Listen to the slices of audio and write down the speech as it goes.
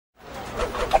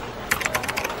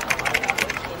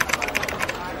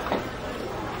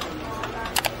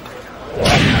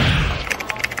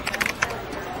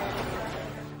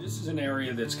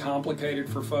you that's complicated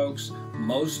for folks.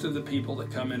 Most of the people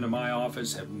that come into my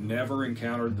office have never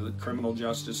encountered the criminal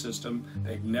justice system.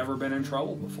 They've never been in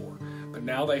trouble before. But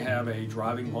now they have a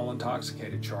driving while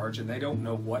intoxicated charge and they don't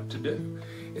know what to do.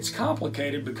 It's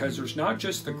complicated because there's not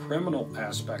just the criminal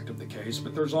aspect of the case,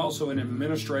 but there's also an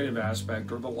administrative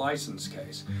aspect or the license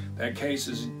case. That case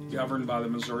is governed by the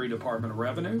Missouri Department of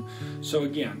Revenue. So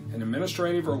again, an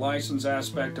administrative or license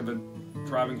aspect of a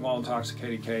driving while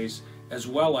intoxicated case, as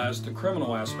well as the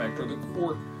criminal aspect or the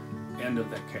court end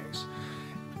of that case.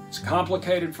 It's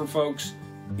complicated for folks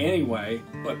anyway,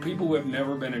 but people who have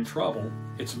never been in trouble,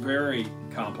 it's very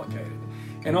complicated.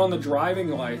 And on the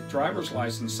driver's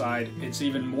license side, it's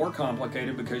even more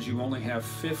complicated because you only have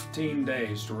 15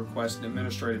 days to request an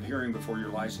administrative hearing before your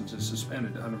license is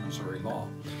suspended under Missouri law.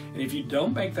 And if you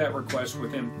don't make that request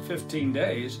within 15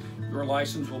 days, your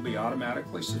license will be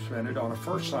automatically suspended on a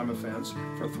first-time offense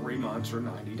for 3 months or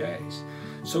 90 days.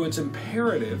 So it's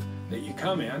imperative that you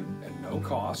come in at no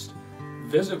cost,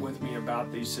 visit with me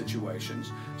about these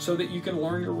situations so that you can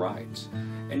learn your rights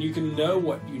and you can know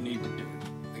what you need to do.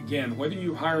 Again, whether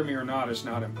you hire me or not is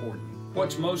not important.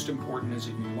 What's most important is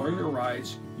that you learn your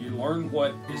rights, you learn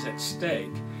what is at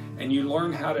stake, and you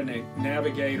learn how to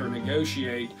navigate or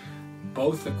negotiate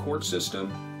both the court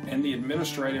system and the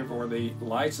administrative or the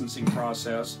licensing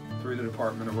process through the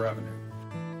Department of Revenue.